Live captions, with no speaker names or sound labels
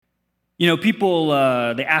People,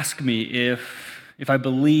 they ask me if I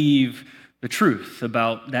believe the truth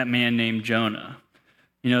about that man named Jonah.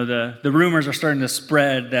 The rumors are starting to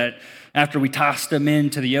spread that after we tossed him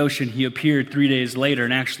into the ocean, he appeared 3 days later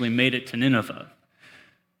and actually made it to Nineveh.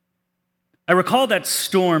 I recall that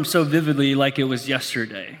storm so vividly like it was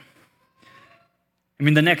yesterday.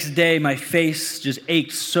 The next day, my face just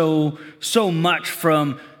ached so much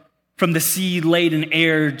from the sea-laden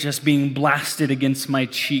air just being blasted against my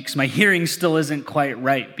cheeks. My hearing still isn't quite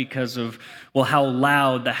right because of, how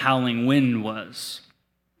loud the howling wind was.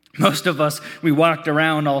 Most of us, we walked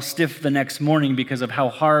around all stiff the next morning because of how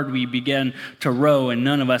hard we began to row, and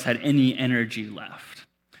none of us had any energy left.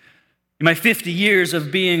 In my 50 years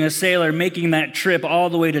of being a sailor, making that trip all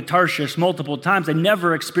the way to Tarshish multiple times, I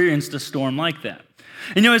never experienced a storm like that.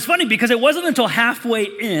 And it's funny because it wasn't until halfway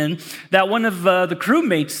in that one of the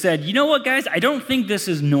crewmates said, "You know what, guys? I don't think this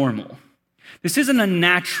is normal. This isn't a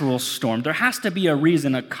natural storm. There has to be a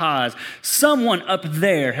reason, a cause. Someone up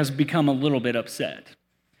there has become a little bit upset."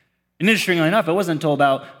 And interestingly enough, it wasn't until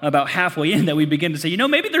about halfway in that we began to say,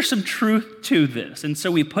 maybe there's some truth to this. And so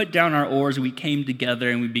we put down our oars, we came together,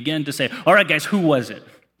 and we began to say, all right, guys, who was it?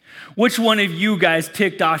 Which one of you guys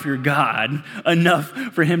ticked off your God enough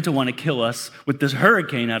for him to want to kill us with this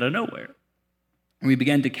hurricane out of nowhere? And we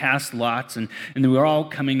began to cast lots, and we were all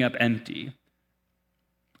coming up empty.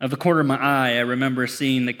 Out of the corner of my eye, I remember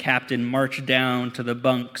seeing the captain march down to the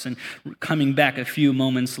bunks and coming back a few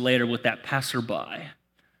moments later with that passerby,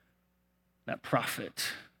 that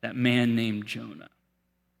prophet, that man named Jonah.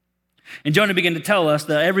 And Jonah began to tell us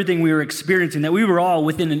that everything we were experiencing, that we were all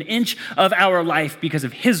within an inch of our life because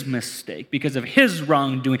of his mistake, because of his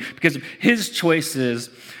wrongdoing, because of his choices,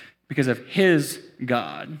 because of his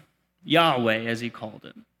God, Yahweh, as he called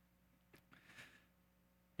it.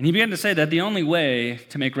 And he began to say that the only way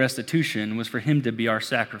to make restitution was for him to be our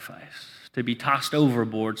sacrifice, to be tossed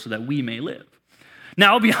overboard so that we may live.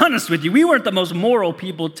 Now, I'll be honest with you, we weren't the most moral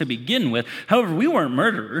people to begin with. However, we weren't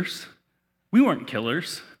murderers. We weren't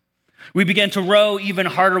killers. We began to row even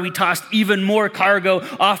harder. We tossed even more cargo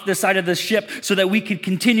off the side of the ship so that we could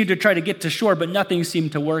continue to try to get to shore, but nothing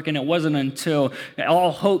seemed to work, and it wasn't until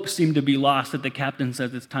all hope seemed to be lost that the captain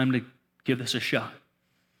said, it's time to give this a shot.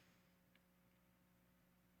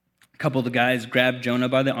 A couple of the guys grabbed Jonah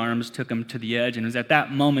by the arms, took him to the edge, and it was at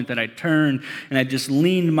that moment that I turned and I just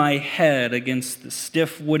leaned my head against the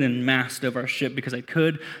stiff wooden mast of our ship because I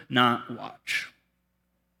could not watch.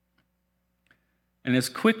 And as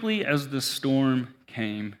quickly as the storm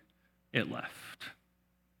came, it left.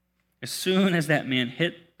 As soon as that man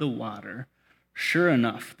hit the water, sure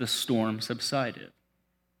enough, the storm subsided.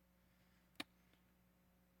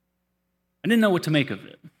 I didn't know what to make of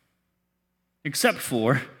it, except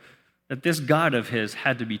for that this God of his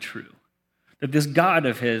had to be true, that this God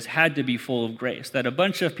of his had to be full of grace, that a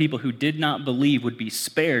bunch of people who did not believe would be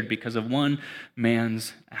spared because of one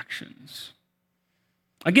man's actions.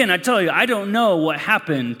 Again, I tell you, I don't know what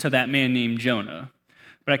happened to that man named Jonah,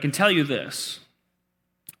 but I can tell you this.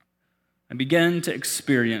 I began to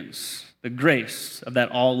experience the grace of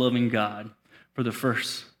that all-loving God for the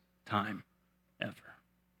first time ever.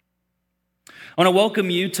 I want to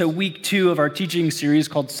welcome you to week 2 of our teaching series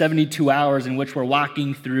called 72 Hours, in which we're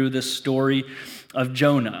walking through the story of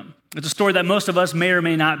Jonah. It's a story that most of us may or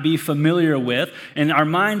may not be familiar with, and our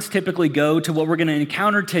minds typically go to what we're going to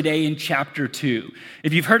encounter today in chapter 2.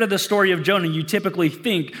 If you've heard of the story of Jonah, you typically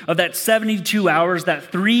think of that 72 hours, that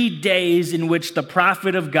 3 days in which the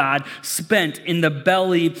prophet of God spent in the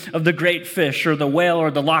belly of the great fish or the whale or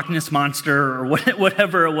the Loch Ness monster or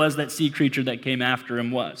whatever it was that sea creature that came after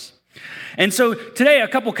him was. And so today, a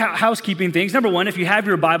couple housekeeping things. Number one, if you have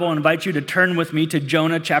your Bible, I invite you to turn with me to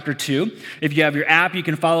Jonah chapter 2. If you have your app, you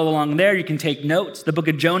can follow along there. You can take notes. The book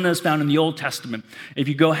of Jonah is found in the Old Testament. If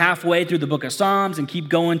you go halfway through the book of Psalms and keep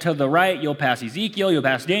going to the right, you'll pass Ezekiel, you'll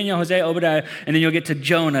pass Daniel, Hosea, Obadiah, and then you'll get to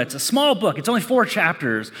Jonah. It's a small book. It's only 4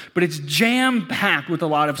 chapters, but it's jam-packed with a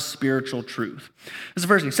lot of spiritual truth. That's the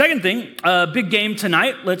first thing. Second thing, big game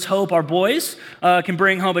tonight. Let's hope our boys can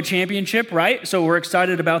bring home a championship, right? So we're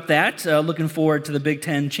excited about that. Looking forward to the Big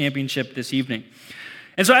Ten championship this evening.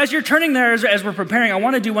 And so as you're turning there, as we're preparing, I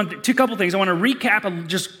want to do two couple things. I want to recap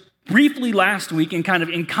just briefly last week and kind of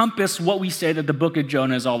encompass what we say that the book of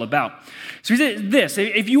Jonah is all about. So this,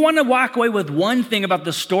 if you want to walk away with one thing about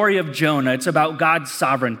the story of Jonah, it's about God's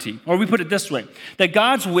sovereignty. Or we put it this way, that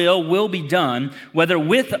God's will be done, whether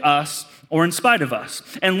with us or in spite of us.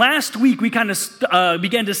 And last week, we kind of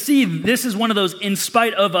began to see this is one of those in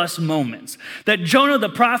spite of us moments. That Jonah, the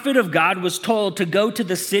prophet of God, was told to go to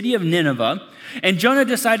the city of Nineveh And Jonah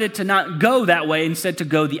decided to not go that way, instead to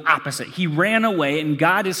go the opposite. He ran away, and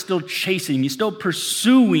God is still chasing, he's still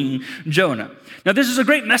pursuing Jonah. Now, this is a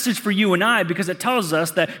great message for you and I because it tells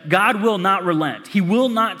us that God will not relent. He will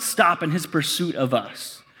not stop in his pursuit of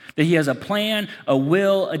us. That he has a plan, a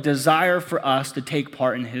will, a desire for us to take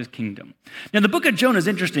part in his kingdom. Now, the book of Jonah is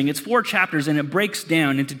interesting. It's 4 chapters, and it breaks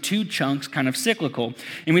down into 2 chunks, kind of cyclical.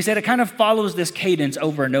 And we said it kind of follows this cadence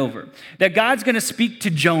over and over. That God's going to speak to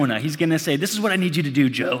Jonah. He's going to say, this is what I need you to do,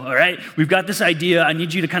 Joe, all right? We've got this idea. I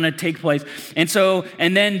need you to kind of take place.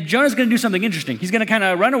 And then Jonah's going to do something interesting. He's going to kind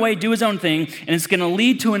of run away, do his own thing, and it's going to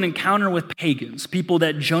lead to an encounter with pagans, people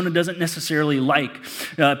that Jonah doesn't necessarily like,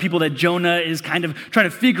 people that Jonah is kind of trying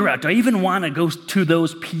to figure out, do I even want to go to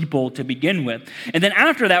those people to begin with? And then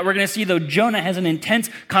after that, we're going to see, though, Jonah has an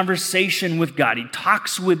intense conversation with God. He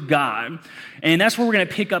talks with God, and that's where we're going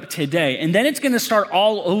to pick up today. And then it's going to start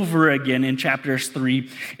all over again in chapters 3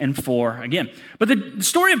 and 4 again. But the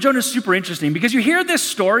story of Jonah is super interesting because you hear this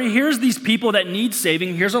story, here's these people that need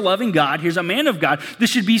saving, here's a loving God, here's a man of God.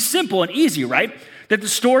 This should be simple and easy, right? That the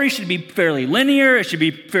story should be fairly linear, it should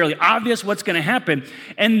be fairly obvious what's going to happen.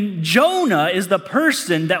 And Jonah is the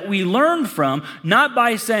person that we learn from, not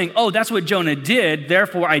by saying, oh, that's what Jonah did,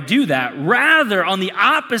 therefore I do that. Rather, on the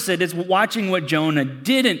opposite, is watching what Jonah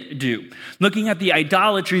didn't do, looking at the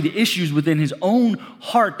idolatry, the issues within his own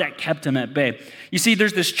heart that kept him at bay. You see,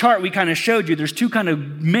 there's this chart we kind of showed you. There's 2 kind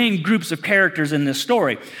of main groups of characters in this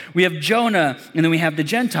story. We have Jonah, and then we have the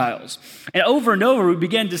Gentiles. And over, we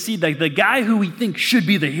begin to see the guy who we think should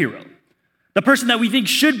be the hero. The person that we think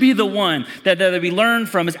should be the one that we learn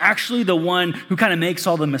from is actually the one who kind of makes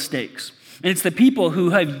all the mistakes. And it's the people who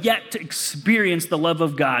have yet to experience the love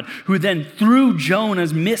of God, who then through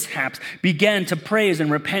Jonah's mishaps began to praise and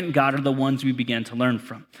repent God, are the ones we began to learn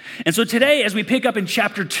from. And so today, as we pick up in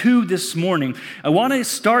chapter 2 this morning, I want to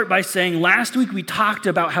start by saying last week we talked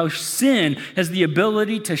about how sin has the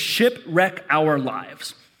ability to shipwreck our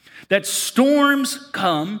lives. That storms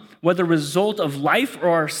come, whether a result of life or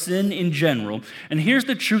our sin in general. And here's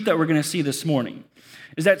the truth that we're going to see this morning,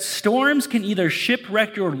 is that storms can either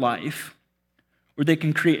shipwreck your life or they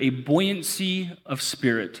can create a buoyancy of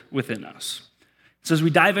spirit within us. So as we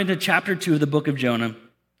dive into chapter 2 of the book of Jonah,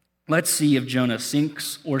 let's see if Jonah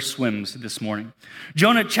sinks or swims this morning.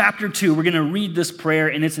 Jonah chapter 2, we're going to read this prayer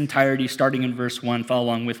in its entirety, starting in verse 1. Follow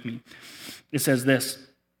along with me. It says this.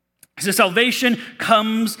 It says, salvation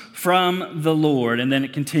comes from the Lord. And then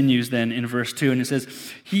it continues then in verse 2, and it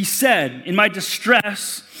says, he said, in my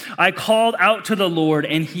distress, I called out to the Lord,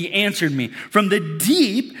 and he answered me. From the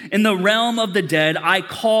deep, in the realm of the dead, I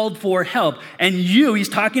called for help. And you, he's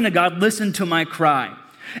talking to God, listened to my cry.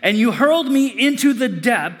 And you hurled me into the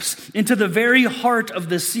depths, into the very heart of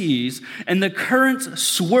the seas, and the currents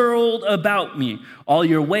swirled about me. All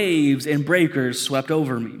your waves and breakers swept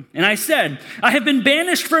over me. And I said, I have been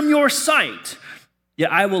banished from your sight, yet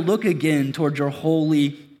I will look again toward your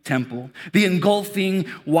holy temple. The engulfing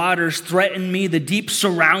waters threatened me, the deep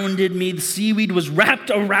surrounded me, the seaweed was wrapped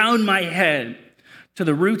around my head. To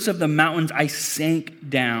the roots of the mountains I sank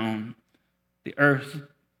down. The earth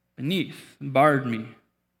beneath barred me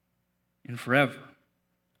in forever.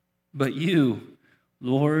 But you,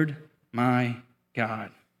 Lord my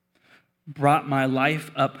God, brought my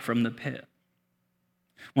life up from the pit.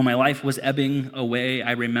 When my life was ebbing away,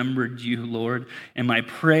 I remembered you, Lord, and my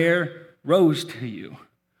prayer rose to you,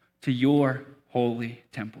 to your holy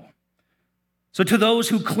temple. So to those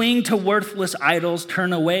who cling to worthless idols,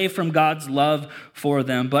 turn away from God's love for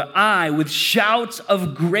them. But I, with shouts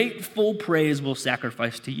of grateful praise, will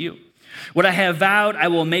sacrifice to you. What I have vowed, I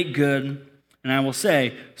will make good, and I will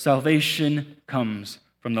say, salvation comes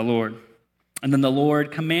from the Lord. And then the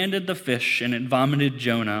Lord commanded the fish, and it vomited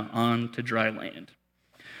Jonah onto dry land.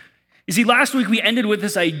 You see, last week we ended with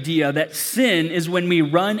this idea that sin is when we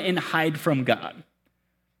run and hide from God.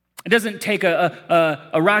 It doesn't take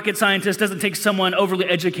a rocket scientist, doesn't take someone overly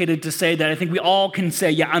educated to say that. I think we all can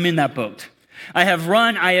say, yeah, I'm in that boat. I have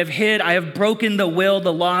run, I have hid, I have broken the will,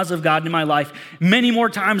 the laws of God in my life many more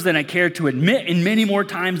times than I care to admit, and many more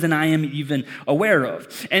times than I am even aware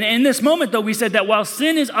of. And in this moment, though, we said that while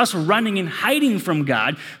sin is us running and hiding from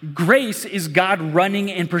God, grace is God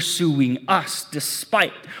running and pursuing us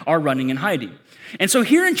despite our running and hiding. And so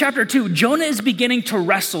here in chapter 2, Jonah is beginning to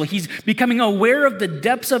wrestle. He's becoming aware of the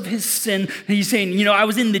depths of his sin. He's saying, I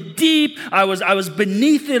was in the deep. I was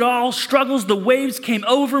beneath it all. Struggles, the waves came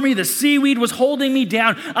over me. The seaweed was holding me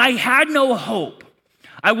down. I had no hope.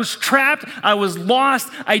 I was trapped. I was lost.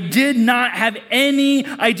 I did not have any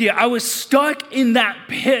idea. I was stuck in that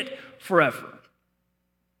pit forever.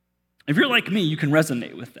 If you're like me, you can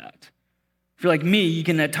resonate with that. If you're like me, you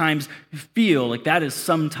can at times feel like that is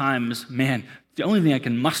sometimes, man, the only thing I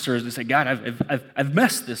can muster is to say, God, I've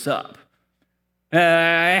messed this up.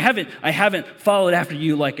 I haven't followed after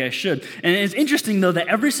you like I should. And it's interesting, though, that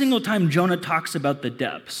every single time Jonah talks about the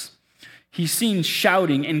depths, he's seen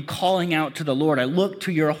shouting and calling out to the Lord, I look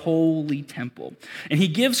to your holy temple. And he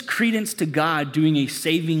gives credence to God doing a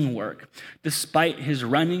saving work, despite his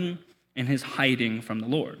running and his hiding from the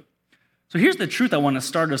Lord. So here's the truth I want to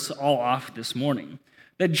start us all off this morning.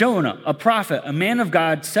 That Jonah, a prophet, a man of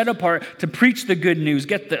God, set apart to preach the good news,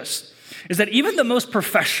 get this, is that even the most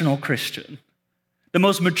professional Christian, the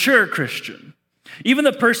most mature Christian, even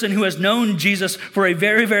the person who has known Jesus for a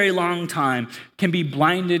very, very long time can be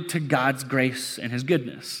blinded to God's grace and his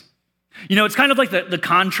goodness. You know, it's kind of like the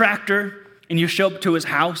contractor, and you show up to his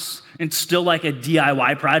house, and it's still like a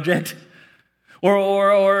DIY project.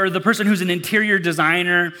 Or the person who's an interior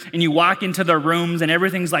designer, and you walk into their rooms and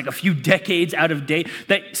everything's like a few decades out of date,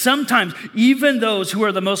 that sometimes even those who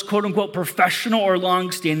are the most quote-unquote professional or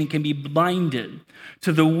long-standing can be blinded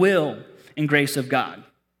to the will and grace of God.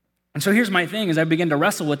 And so here's my thing as I begin to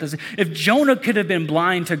wrestle with this. If Jonah could have been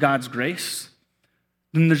blind to God's grace,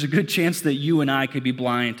 then there's a good chance that you and I could be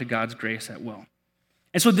blind to God's grace at will.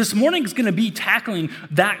 And so this morning is going to be tackling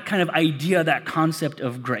that kind of idea, that concept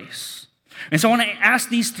of grace. And so I want to ask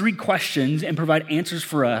these three questions and provide answers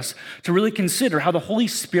for us to really consider how the Holy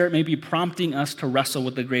Spirit may be prompting us to wrestle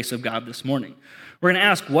with the grace of God this morning. We're going to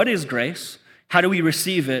ask, what is grace? How do we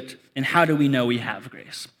receive it? And how do we know we have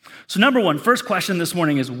grace? So number one, first question this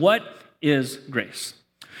morning is, what is grace?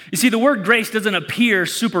 You see, the word grace doesn't appear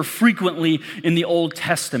super frequently in the Old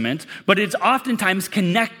Testament, but it's oftentimes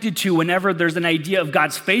connected to whenever there's an idea of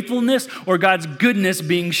God's faithfulness or God's goodness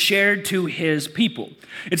being shared to his people.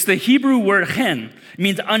 It's the Hebrew word chen. It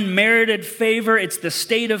means unmerited favor. It's the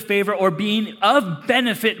state of favor or being of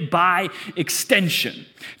benefit by extension.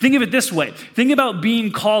 Think of it this way. Think about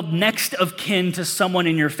being called next of kin to someone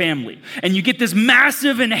in your family. And you get this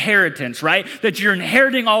massive inheritance, right? That you're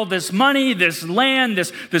inheriting all this money, this land,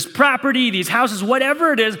 this property, these houses,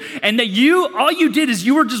 whatever it is. And that all you did is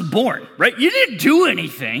you were just born, right? You didn't do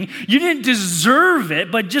anything. You didn't deserve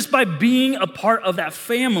it. But just by being a part of that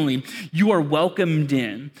family, you are welcomed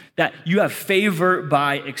in. That you have favor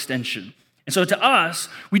by extension. And so to us,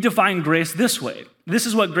 we define grace this way. This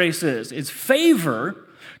is what grace is. It's favor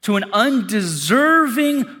to an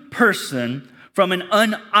undeserving person from an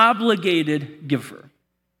unobligated giver.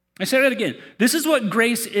 I say that again. This is what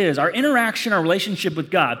grace is. Our interaction, our relationship with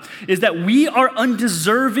God is that we are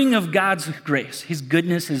undeserving of God's grace, his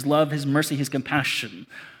goodness, his love, his mercy, his compassion,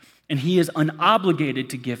 and he is unobligated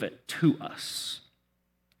to give it to us.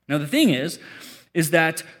 Now, the thing is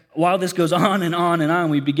that while this goes on and on and on,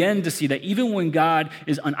 we begin to see that even when God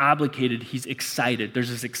is unobligated, he's excited. There's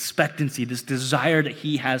this expectancy, this desire that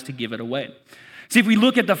he has to give it away. See, if we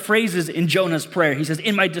look at the phrases in Jonah's prayer, he says,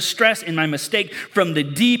 in my distress, in my mistake, from the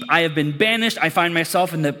deep, I have been banished. I find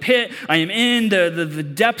myself in the pit. I am in the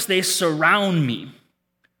depths. They surround me.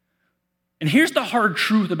 And here's the hard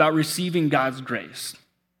truth about receiving God's grace.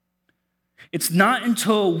 It's not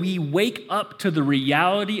until we wake up to the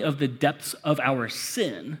reality of the depths of our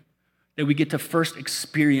sin that we get to first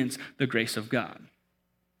experience the grace of God.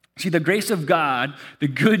 See, the grace of God, the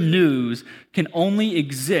good news, can only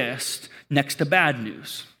exist next to bad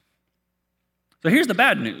news. So here's the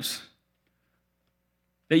bad news.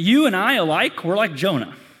 That you and I alike, we're like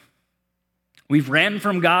Jonah. We've ran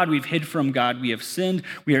from God, we've hid from God, we have sinned,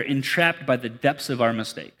 we are entrapped by the depths of our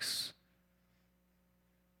mistakes.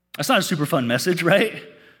 That's not a super fun message, right?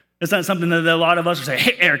 That's not something that a lot of us would say,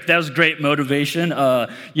 hey, Eric, that was great motivation. I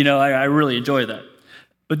really enjoy that.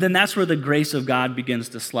 But then that's where the grace of God begins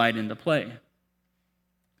to slide into play.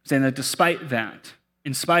 Saying that despite that,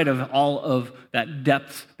 in spite of all of that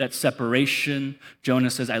depth, that separation, Jonah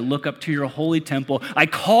says, I look up to your holy temple. I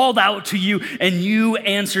called out to you and you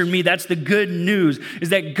answered me. That's the good news, is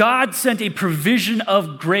that God sent a provision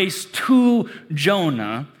of grace to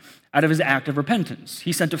Jonah out of his act of repentance.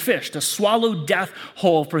 He sent a fish to swallow death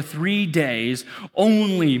whole for 3 days,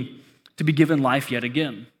 only to be given life yet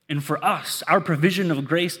again. And for us, our provision of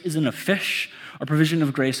grace isn't a fish. Our provision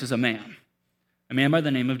of grace is a man by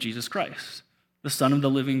the name of Jesus Christ, the Son of the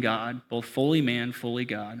living God, both fully man, fully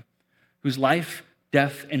God, whose life,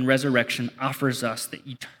 death, and resurrection offers us the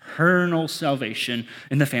eternal salvation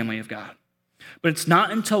in the family of God. But it's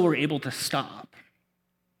not until we're able to stop,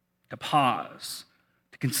 to pause,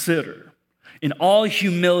 consider in all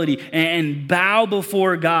humility and bow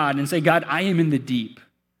before God and say, God, I am in the deep.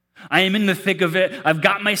 I am in the thick of it. I've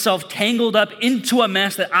got myself tangled up into a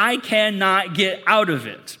mess that I cannot get out of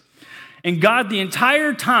it. And God, the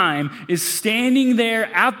entire time, is standing there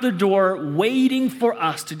at the door waiting for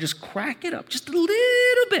us to just crack it up just a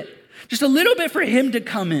little bit for him to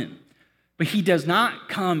come in. But he does not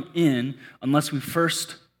come in unless we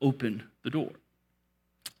first open the door.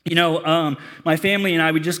 You know, my family and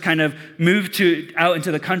I, we just kind of moved out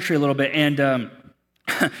into the country a little bit, and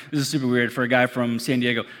this is super weird for a guy from San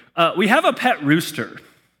Diego. We have a pet rooster.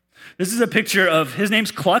 This is a picture of, his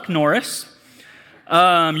name's Cluck Norris.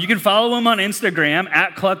 You can follow him on Instagram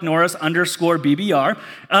at @CluckNorris_BBR.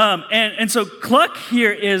 And so Cluck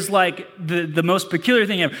here is like the most peculiar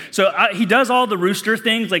thing ever. So he does all the rooster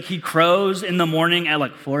things, like he crows in the morning at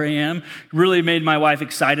like 4 a.m. Really made my wife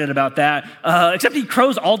excited about that. Except he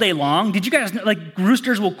crows all day long. Did you guys know, like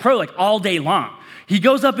roosters will crow like all day long? He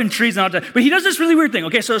goes up in trees and all that, but he does this really weird thing.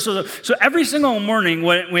 Okay, so every single morning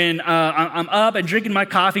when I'm up and drinking my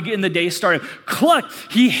coffee, getting the day started, Cluck,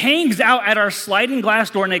 he hangs out at our sliding glass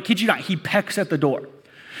door, and I kid you not, he pecks at the door.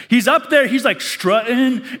 He's up there, he's like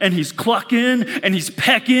strutting, and he's clucking, and he's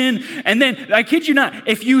pecking, and then, I kid you not,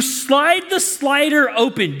 if you slide the slider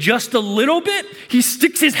open just a little bit, he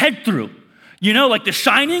sticks his head through. You know, like The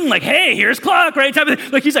Shining, like, hey, here's Cluck, right? Type of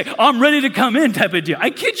thing. Like, he's like, I'm ready to come in type of deal.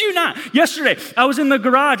 I kid you not. Yesterday, I was in the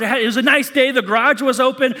garage. It was a nice day. The garage was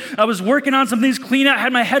open. I was working on some things, clean out,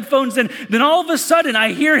 had my headphones in. Then all of a sudden,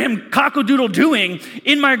 I hear him cock-a-doodle-doing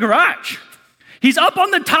in my garage. He's up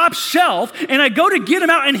on the top shelf, and I go to get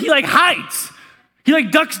him out, and he, like, hides. He,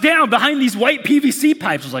 like, ducks down behind these white PVC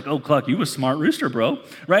pipes. I was like, oh, Cluck, you a smart rooster, bro,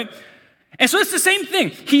 right? And so it's the same thing.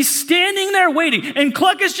 He's standing there waiting, and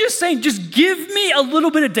Cluck is just saying, just give me a little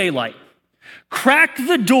bit of daylight. Crack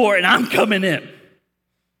the door, and I'm coming in.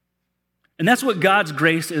 And that's what God's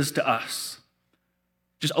grace is to us.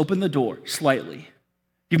 Just open the door slightly.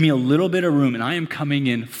 Give me a little bit of room, and I am coming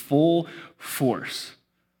in full force.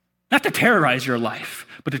 Not to terrorize your life,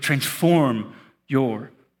 but to transform your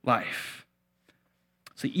life.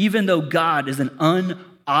 So even though God is an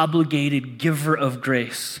unobligated giver of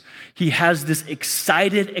grace, he has this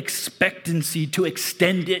excited expectancy to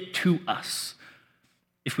extend it to us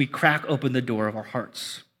if we crack open the door of our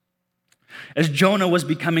hearts. As Jonah was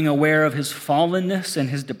becoming aware of his fallenness and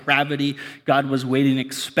his depravity, God was waiting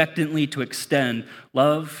expectantly to extend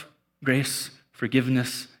love, grace,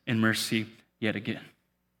 forgiveness, and mercy yet again.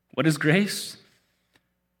 What is grace?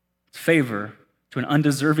 It's favor to an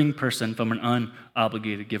undeserving person from an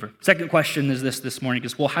unobligated giver. Second question is this morning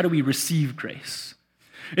is, well, how do we receive grace?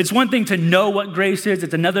 It's one thing to know what grace is.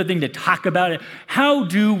 It's another thing to talk about it. How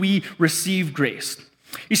do we receive grace?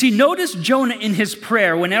 You see, notice Jonah in his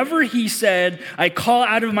prayer. Whenever he said, I call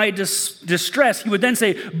out of my distress, he would then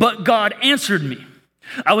say, but God answered me.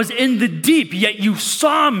 I was in the deep, yet you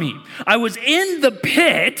saw me. I was in the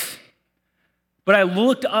pit, but I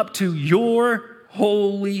looked up to your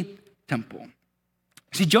holy temple.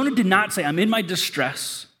 See, Jonah did not say, I'm in my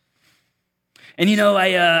distress. And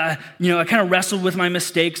I kind of wrestled with my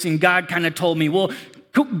mistakes, and God kind of told me, well,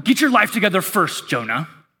 go get your life together first, Jonah,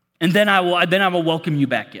 and then I will welcome you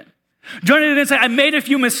back in. Jonah didn't say, I made a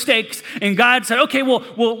few mistakes, and God said, okay, well,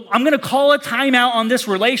 I'm going to call a timeout on this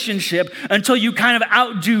relationship until you kind of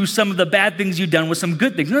outdo some of the bad things you've done with some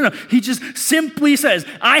good things. No, he just simply says,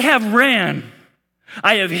 I have ran.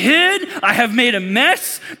 I have hid, I have made a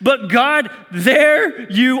mess, but God, there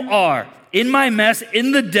you are. In my mess,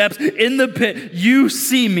 in the depths, in the pit, you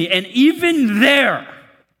see me. And even there,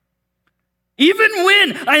 even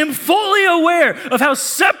when I am fully aware of how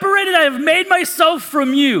separated I have made myself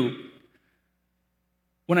from you,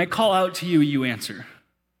 when I call out to you, you answer.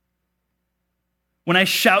 When I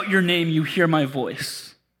shout your name, you hear my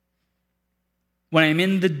voice. When I'm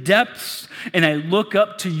in the depths and I look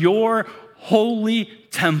up to your holy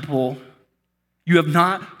temple, you have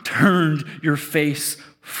not turned your face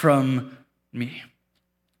from me.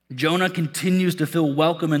 Jonah continues to feel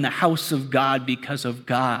welcome in the house of God because of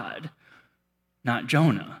God, not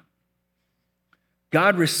Jonah.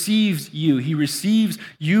 God receives you. He receives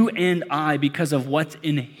you and I because of what's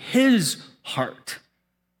in his heart,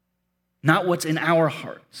 not what's in our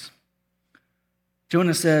hearts.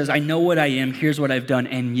 Jonah says, I know what I am, here's what I've done,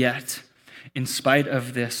 and yet, in spite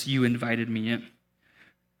of this, you invited me in.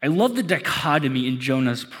 I love the dichotomy in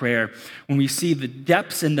Jonah's prayer when we see the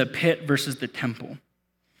depths in the pit versus the temple.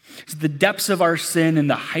 So the depths of our sin and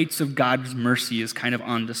the heights of God's mercy is kind of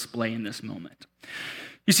on display in this moment.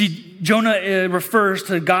 You see, Jonah refers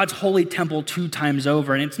to God's holy temple 2 times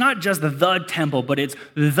over, and it's not just the temple, but it's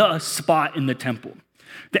the spot in the temple.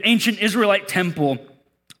 The ancient Israelite temple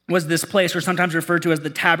was this place, or sometimes referred to as the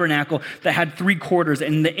tabernacle, that had 3 quarters.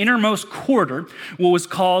 And the innermost quarter, what was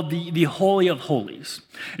called the Holy of Holies.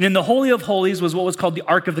 And in the Holy of Holies was what was called the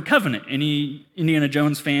Ark of the Covenant. Any Indiana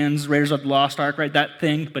Jones fans, Raiders of the Lost Ark, right? That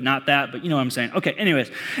thing, but not that, but you know what I'm saying. Okay,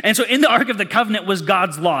 anyways. And so in the Ark of the Covenant was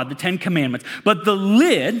God's law, the 10 Commandments. But the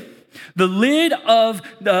lid of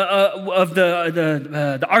the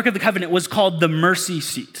Ark of the Covenant was called the mercy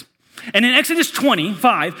seat. And in Exodus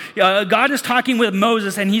 25, God is talking with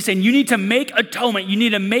Moses, and he's saying, you need to make atonement. You need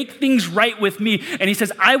to make things right with me. And he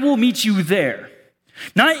says, I will meet you there.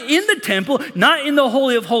 Not in the temple, not in the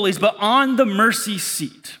Holy of Holies, but on the mercy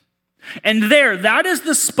seat. And there, that is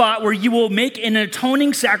the spot where you will make an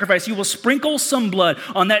atoning sacrifice. You will sprinkle some blood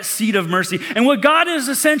on that seat of mercy. And what God is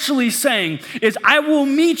essentially saying is, I will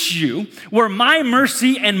meet you where my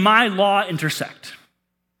mercy and my law intersect.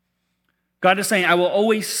 God is saying, I will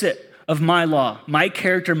always sit of my law, my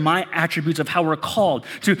character, my attributes of how we're called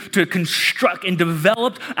to construct and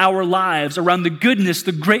develop our lives around the goodness,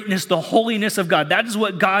 the greatness, the holiness of God. That is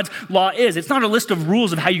what God's law is. It's not a list of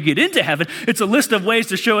rules of how you get into heaven. It's a list of ways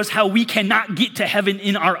to show us how we cannot get to heaven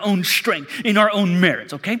in our own strength, in our own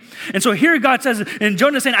merits, okay? And so here God says, and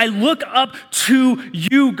Jonah is saying, I look up to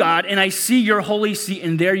you, God, and I see your holy seat,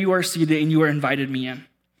 and there you are seated, and you are invited me in.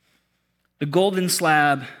 The golden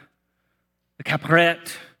slab, the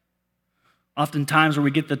kapret, oftentimes where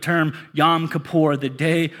we get the term Yom Kippur, the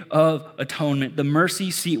Day of Atonement, the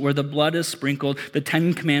mercy seat where the blood is sprinkled, the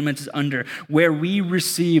 10 Commandments is under, where we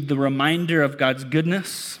receive the reminder of God's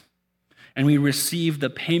goodness and we receive the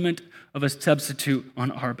payment of a substitute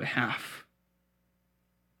on our behalf.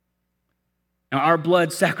 Now, our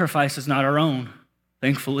blood sacrifice is not our own,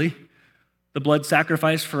 thankfully. The blood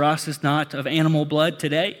sacrifice for us is not of animal blood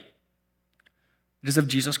today. It is of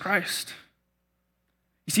Jesus Christ.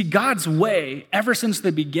 You see, God's way, ever since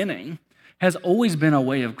the beginning, has always been a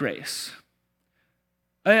way of grace.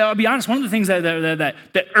 I'll be honest, one of the things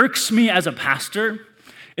that irks me as a pastor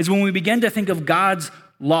is when we begin to think of God's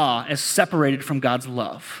law as separated from God's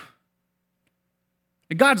love.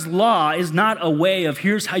 God's law is not a way of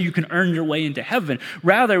here's how you can earn your way into heaven.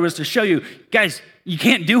 Rather, it was to show you, guys, you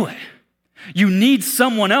can't do it. You need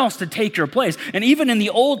someone else to take your place. And even in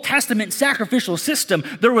the Old Testament sacrificial system,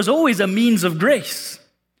 there was always a means of grace.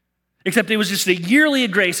 Except it was just a yearly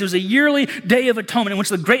grace. It was a yearly day of atonement in which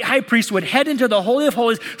the great high priest would head into the Holy of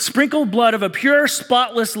Holies, sprinkle blood of a pure,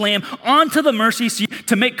 spotless lamb onto the mercy seat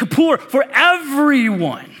to make kippur for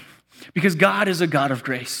everyone. Because God is a God of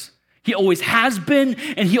grace. He always has been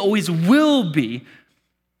and he always will be.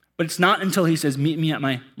 But it's not until he says, meet me at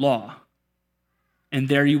my law, and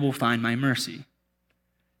there you will find my mercy.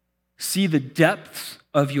 See the depths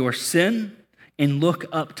of your sin and look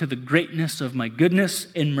up to the greatness of my goodness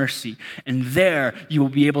and mercy. And there you will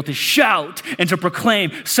be able to shout and to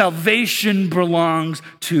proclaim salvation belongs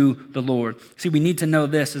to the Lord. See, we need to know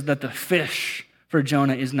this, is that the fish for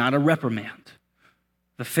Jonah is not a reprimand.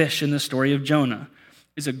 The fish in the story of Jonah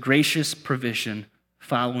is a gracious provision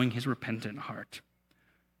following his repentant heart.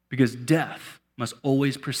 Because death must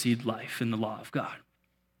always precede life in the law of God.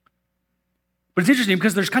 But it's interesting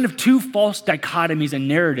because there's kind of 2 false dichotomies and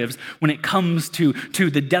narratives when it comes to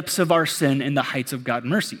the depths of our sin and the heights of God's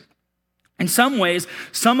mercy. In some ways,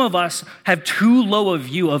 some of us have too low a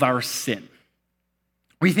view of our sin.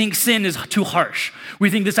 We think sin is too harsh. We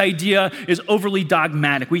think this idea is overly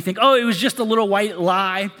dogmatic. We think, oh, it was just a little white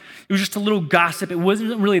lie. It was just a little gossip. It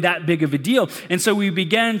wasn't really that big of a deal. And so we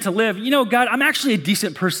began to live, God, I'm actually a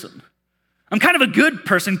decent person. I'm kind of a good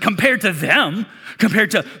person compared to them,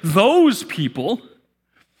 compared to those people.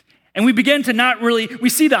 And we begin to we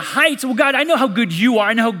see the heights. Well, God, I know how good you are.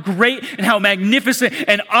 I know how great and how magnificent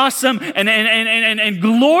and awesome and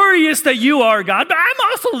glorious that you are, God. But I'm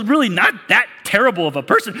also really not that terrible of a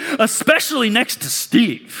person, especially next to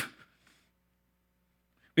Steve.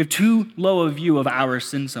 We have too low a view of our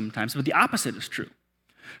sin sometimes, but the opposite is true.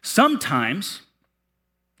 Sometimes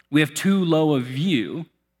we have too low a view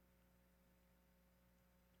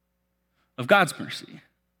of God's mercy.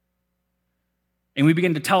 And we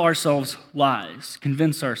begin to tell ourselves lies,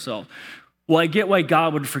 convince ourselves, well, I get why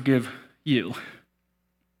God would forgive you.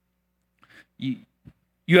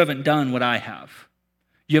 You haven't done what I have.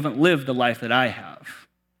 You haven't lived the life that I have.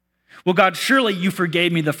 Well, God, surely you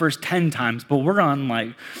forgave me the first 10 times, but we're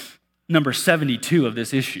on number 72 of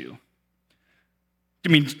this issue. I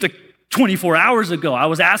mean, 24 hours ago, I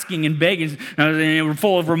was asking and begging, and we're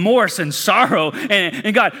full of remorse and sorrow.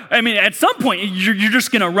 And God, at some point, you're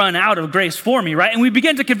just going to run out of grace for me, right? And we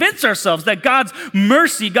begin to convince ourselves that God's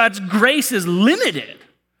mercy, God's grace is limited.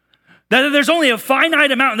 That there's only a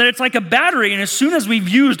finite amount, that it's like a battery, and as soon as we've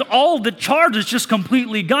used all the charge, it's just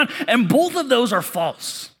completely gone. And both of those are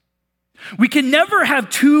false. We can never have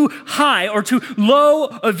too high or too low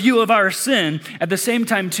a view of our sin. At the same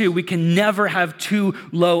time, too, we can never have too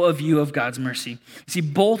low a view of God's mercy. See,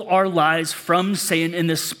 both are lies from Satan in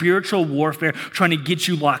this spiritual warfare, trying to get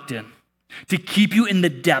you locked in, to keep you in the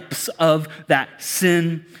depths of that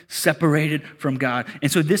sin, separated from God.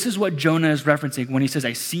 And so this is what Jonah is referencing when he says,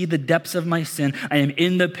 I see the depths of my sin, I am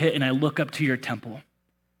in the pit, and I look up to your temple.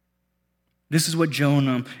 This is what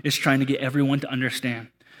Jonah is trying to get everyone to understand,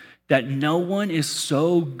 that no one is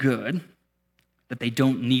so good that they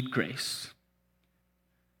don't need grace.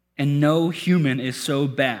 And no human is so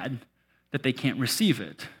bad that they can't receive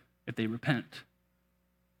it if they repent.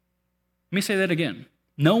 Let me say that again.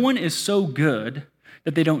 No one is so good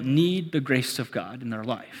that they don't need the grace of God in their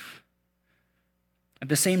life. At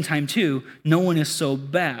the same time, too, no one is so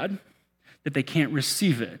bad that they can't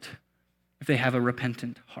receive it if they have a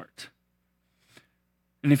repentant heart.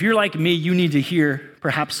 And if you're like me, you need to hear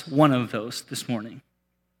perhaps one of those this morning.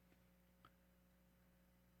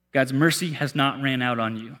 God's mercy has not ran out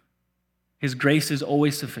on you. His grace is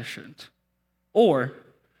always sufficient. Or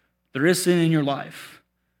there is sin in your life.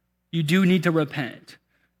 You do need to repent.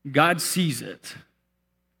 God sees it.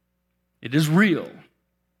 It is real.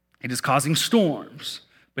 It is causing storms,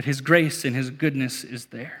 but his grace and his goodness is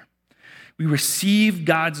there. We receive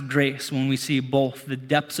God's grace when we see both the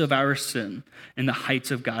depths of our sin and the heights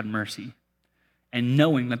of God's mercy, and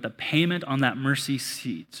knowing that the payment on that mercy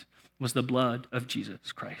seat was the blood of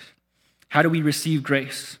Jesus Christ. How do we receive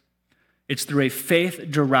grace? It's through a faith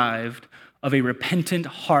derived of a repentant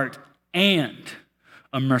heart and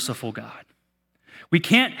a merciful God. We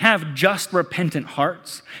can't have just repentant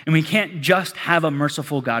hearts, and we can't just have a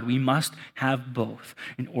merciful God. We must have both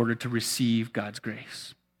in order to receive God's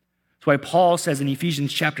grace. That's why Paul says in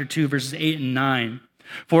Ephesians chapter 2, verses 8 and 9,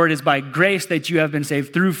 for it is by grace that you have been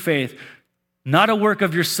saved through faith, not a work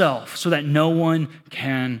of yourself, so that no one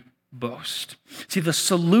can boast. See, the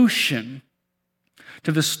solution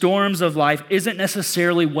to the storms of life isn't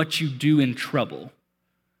necessarily what you do in trouble.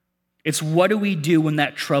 It's what do we do when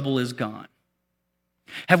that trouble is gone?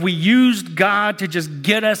 Have we used God to just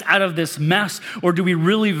get us out of this mess, or do we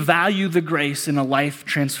really value the grace in a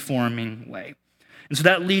life-transforming way? And so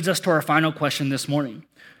that leads us to our final question this morning.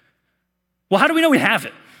 Well, how do we know we have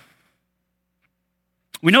it?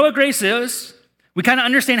 We know what grace is. We kind of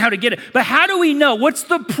understand how to get it. But how do we know? What's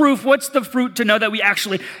the proof? What's the fruit to know that we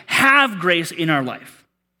actually have grace in our life?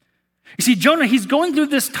 You see, Jonah, he's going through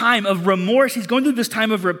this time of remorse. He's going through this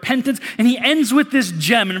time of repentance. And he ends with this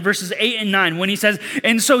gem in verses 8 and 9 when he says,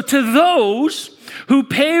 and so to those who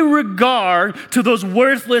pay regard to those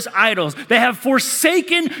worthless idols, they have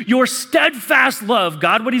forsaken your steadfast love.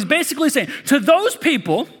 God, what he's basically saying, to those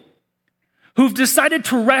people who've decided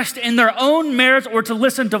to rest in their own merits or to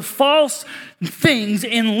listen to false things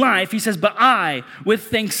in life, he says, but I,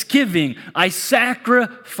 with thanksgiving, I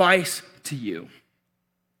sacrifice to you.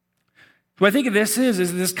 What I think of this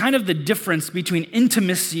is this kind of the difference between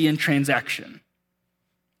intimacy and transaction.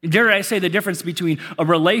 Dare I say the difference between a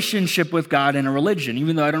relationship with God and a religion,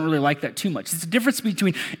 even though I don't really like that too much. It's the difference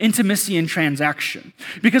between intimacy and transaction.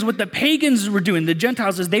 Because what the pagans were doing, the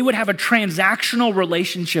Gentiles, is they would have a transactional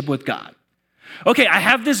relationship with God. Okay, I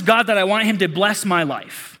have this God that I want him to bless my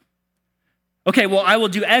life. Okay, well, I will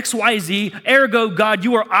do X, Y, Z. Ergo, God,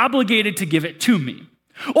 you are obligated to give it to me.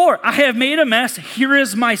 Or, I have made a mess, here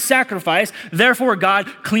is my sacrifice, therefore, God,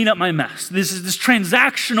 clean up my mess. This is this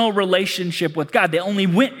transactional relationship with God. They only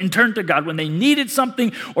went and turned to God when they needed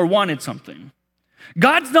something or wanted something.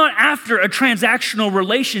 God's not after a transactional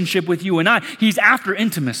relationship with you and I. He's after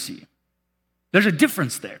intimacy. There's a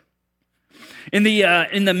difference there. In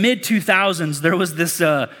the mid-2000s, there was this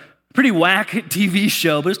pretty whack TV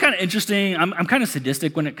show, but it's kind of interesting. I'm kind of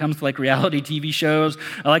sadistic when it comes to like reality TV shows.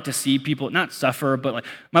 I like to see people not suffer, but like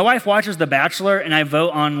my wife watches The Bachelor and I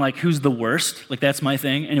vote on like who's the worst. Like that's my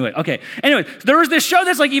thing. Anyway, so there was this show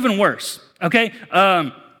that's like even worse, okay?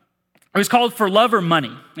 It was called For Love or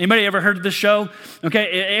Money. Anybody ever heard of this show? Okay,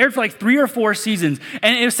 it aired for like 3 or 4 seasons.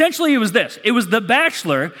 And essentially it was this. It was The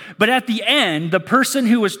Bachelor, but at the end, the person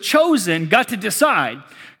who was chosen got to decide,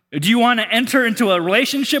 do you want to enter into a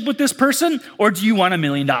relationship with this person or do you want $1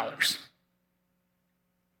 million? That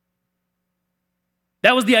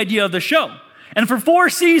was the idea of the show. And for 4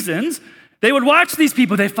 seasons, they would watch these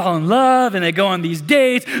people, they fall in love and they go on these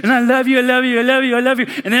dates and I love you, I love you, I love you, I love you.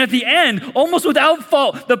 And then at the end, almost without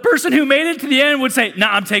fault, the person who made it to the end would say, nah,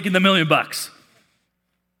 I'm taking the $1 million.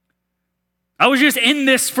 I was just in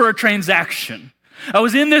this for a transaction. I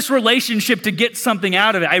was in this relationship to get something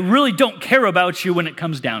out of it. I really don't care about you when it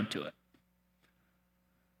comes down to it.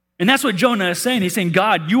 And that's what Jonah is saying. He's saying,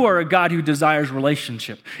 God, you are a God who desires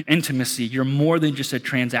relationship, intimacy. You're more than just a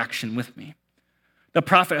transaction with me. The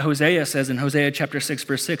prophet Hosea says in Hosea chapter 6,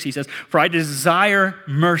 verse 6, he says, for I desire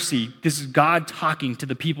mercy. This is God talking to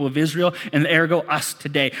the people of Israel and ergo us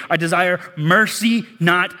today. I desire mercy,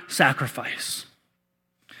 not sacrifice.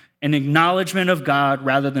 An acknowledgement of God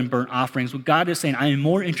rather than burnt offerings. What God is saying, I am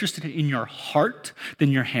more interested in your heart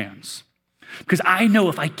than your hands. Because I know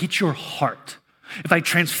if I get your heart, if I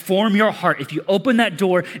transform your heart, if you open that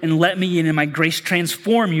door and let me in and my grace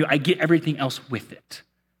transform you, I get everything else with it.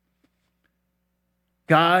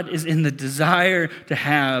 God is in the desire to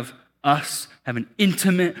have us have an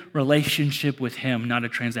intimate relationship with him, not a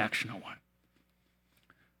transactional one.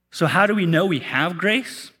 So how do we know we have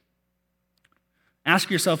grace?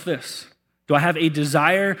 Ask yourself this. Do I have a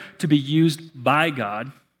desire to be used by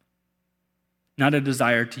God, not a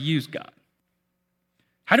desire to use God?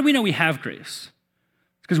 How do we know we have grace?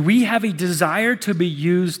 Because we have a desire to be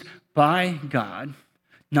used by God,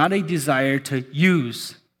 not a desire to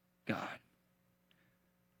use God.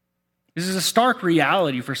 This is a stark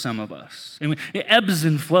reality for some of us. And it ebbs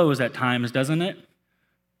and flows at times, doesn't it?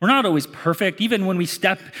 We're not always perfect. Even when we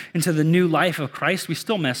step into the new life of Christ, we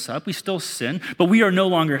still mess up, we still sin, but we are no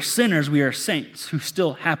longer sinners, we are saints who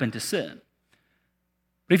still happen to sin.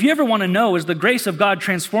 But if you ever want to know, is the grace of God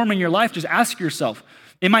transforming your life, just ask yourself,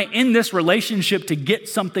 am I in this relationship to get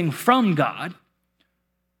something from God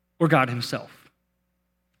or God himself?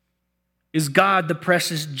 Is God the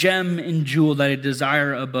precious gem and jewel that I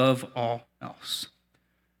desire above all else?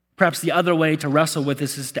 Perhaps the other way to wrestle with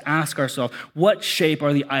this is to ask ourselves, what shape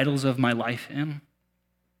are the idols of my life in?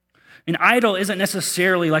 An idol isn't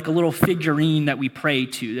necessarily like a little figurine that we pray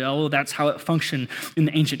to. Oh, that's how it functioned in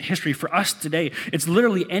the ancient history. For us today, it's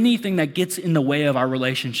literally anything that gets in the way of our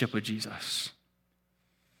relationship with Jesus.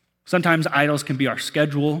 Sometimes idols can be our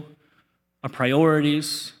schedule, our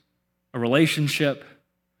priorities, a relationship.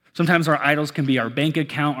 Sometimes our idols can be our bank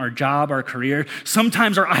account, our job, our career.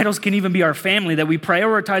 Sometimes our idols can even be our family, that we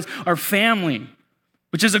prioritize our family,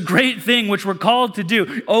 which is a great thing, which we're called to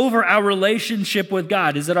do over our relationship with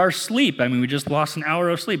God. Is it our sleep? I mean, we just lost an hour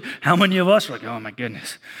of sleep. How many of us are like, oh my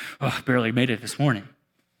goodness, barely made it this morning?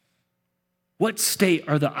 What state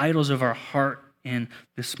are the idols of our heart in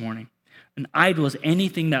this morning? An idol is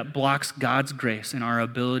anything that blocks God's grace and our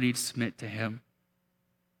ability to submit to him.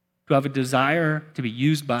 To have a desire to be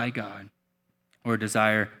used by God or a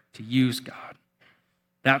desire to use God.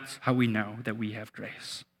 That's how we know that we have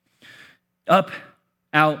grace. Up,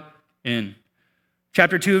 out, in.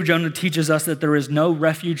 Chapter 2 of Jonah teaches us that there is no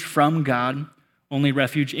refuge from God, only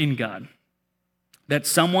refuge in God. That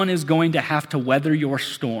someone is going to have to weather your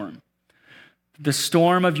storm. The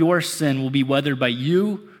storm of your sin will be weathered by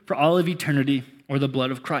you for all of eternity or the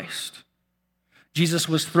blood of Christ. Jesus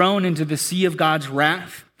was thrown into the sea of God's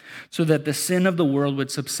wrath so that the sin of the world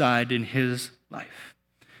would subside in his life.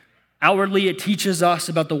 Outwardly, it teaches us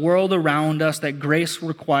about the world around us that grace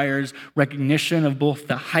requires recognition of both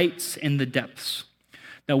the heights and the depths.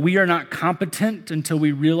 That we are not competent until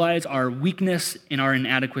we realize our weakness and our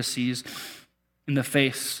inadequacies in the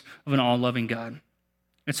face of an all-loving God.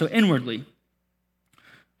 And so inwardly,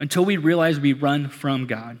 until we realize we run from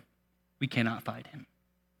God, we cannot fight him.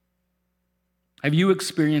 Have you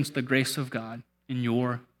experienced the grace of God in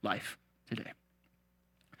your life today?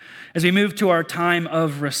 As we move to our time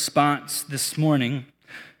of response this morning,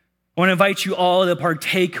 I want to invite you all to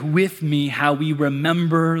partake with me how we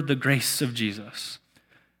remember the grace of Jesus,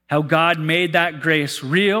 how God made that grace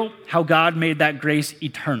real, how God made that grace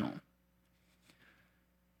eternal.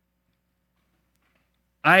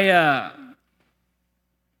 I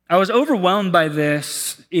was overwhelmed by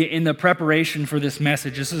this in the preparation for this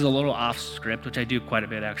message. This is a little off script, which I do quite a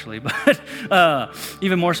bit actually, but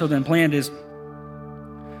even more so than planned is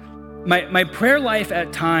my prayer life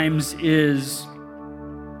at times is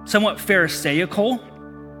somewhat pharisaical.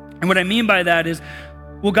 And what I mean by that is,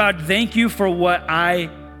 well, God, thank you for what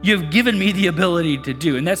you've given me the ability to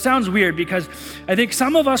do. And that sounds weird because I think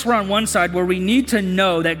some of us were on one side where we need to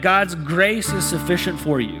know that God's grace is sufficient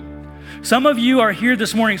for you. Some of you are here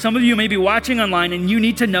this morning, some of you may be watching online, and you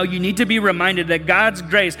need to know, you need to be reminded that God's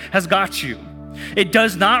grace has got you. It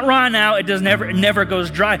does not run out, it never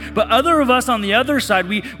goes dry. But other of us on the other side,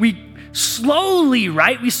 we slowly,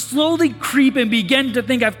 right? We slowly creep and begin to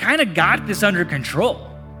think, I've kind of got this under control.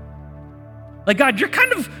 Like, God, you're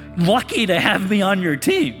kind of lucky to have me on your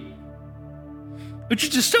team. Which is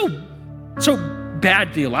just so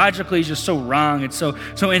bad theologically, it's just so wrong, it's so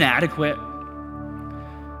inadequate.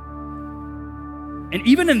 And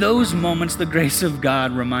even in those moments, the grace of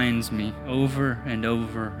God reminds me over and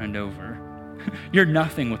over and over, you're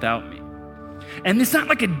nothing without me. And it's not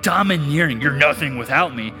like a domineering, you're nothing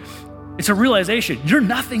without me. It's a realization, you're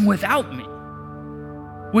nothing without me.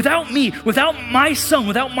 Without me, without my Son,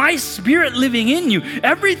 without my Spirit living in you,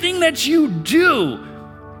 everything that you do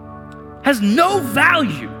has no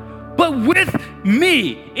value. But with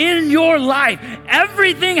me in your life,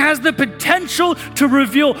 everything has the potential to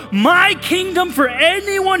reveal my kingdom for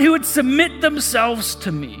anyone who would submit themselves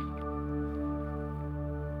to me.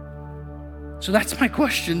 So that's my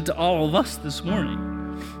question to all of us this morning.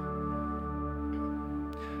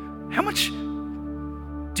 How much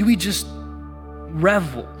do we just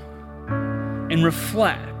revel and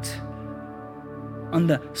reflect on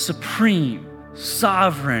the supreme,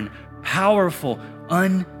 sovereign, powerful,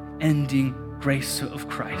 unending grace of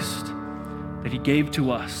Christ that he gave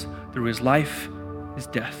to us through his life, his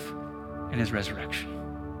death, and his resurrection?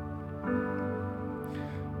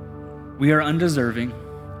 We are undeserving,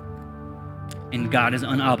 and God is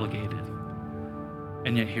unobligated,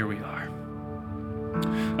 and yet here we are.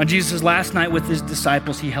 On Jesus' last night with his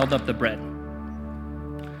disciples, he held up the bread.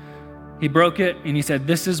 He broke it, and he said,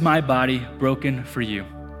 "This is my body broken for you.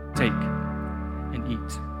 Take and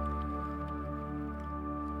eat."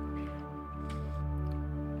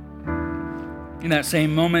 In that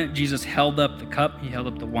same moment, Jesus held up the cup, he held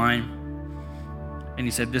up the wine, and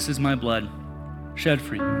he said, "This is my blood shed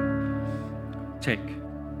for you. Take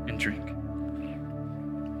and drink."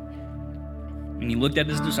 And he looked at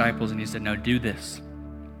his disciples and he said, "Now do this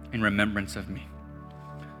in remembrance of me."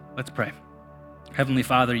 Let's pray. Heavenly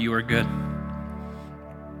Father, you are good.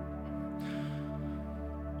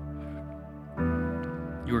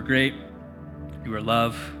 You are great. You are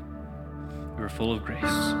love. You are full of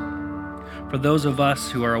grace. For those of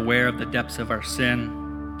us who are aware of the depths of our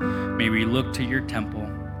sin, may we look to your temple,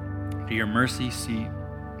 to your mercy seat,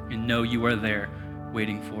 and know you are there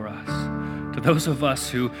waiting for us. To those of us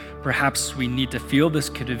who perhaps we need to feel this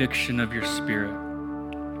conviction of your Spirit,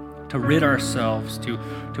 to rid ourselves, to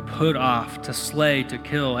put off, to slay, to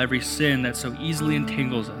kill every sin that so easily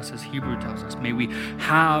entangles us, as Hebrew tells us. May we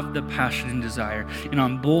have the passion and desire. And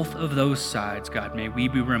on both of those sides, God, may we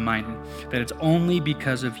be reminded that it's only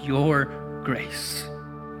because of your grace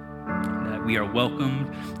that we are welcomed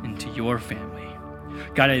into your family.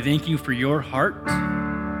 God, I thank you for your heart.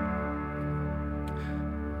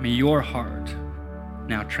 May your heart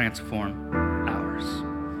now transform ours.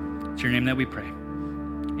 It's your name that we pray.